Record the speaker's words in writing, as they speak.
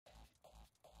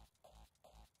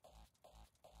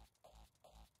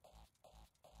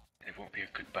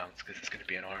quick bounce because it's going to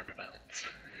be an armor bounce.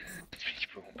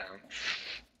 People will bounce.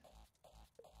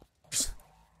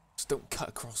 Just don't cut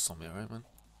across on me, alright, man?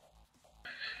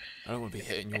 I don't want to be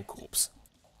hitting your corpse.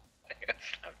 I'm going to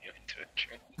slam you into a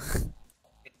tree.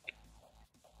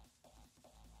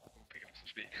 Pick up some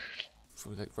speed.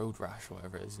 Probably like road rash or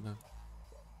whatever it is, you know?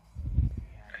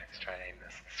 Let's try and aim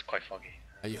this. It's quite foggy.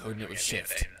 Are you holding it with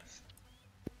shift?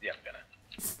 Yeah, I'm gonna.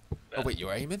 Oh wait,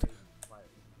 you're aiming?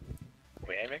 Are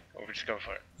we aiming? Or are we just going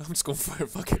for it? I'm just going for it,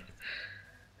 fuck it.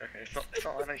 Okay, it's not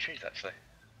that many trees actually.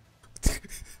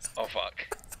 Oh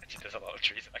fuck. Actually, there's a lot of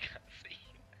trees I can't see.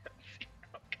 I can't see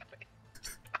where I'm coming.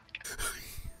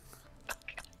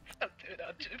 I'm doing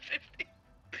 150.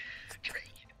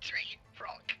 Tree,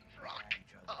 rock.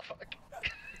 Oh fuck. That's a rock.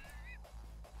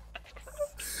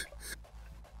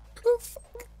 Oh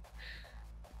fuck.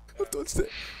 I dodged it.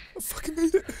 I fucking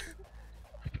made it.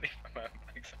 I believe my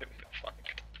legs are a bit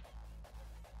fucked.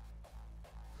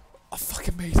 I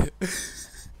fucking made it.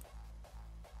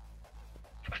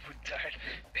 I wouldn't turn,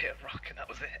 hit a rock and that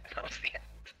was it. That was the end.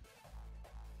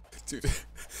 Dude,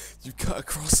 you cut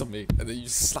across on me and then you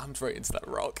slammed right into that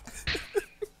rock.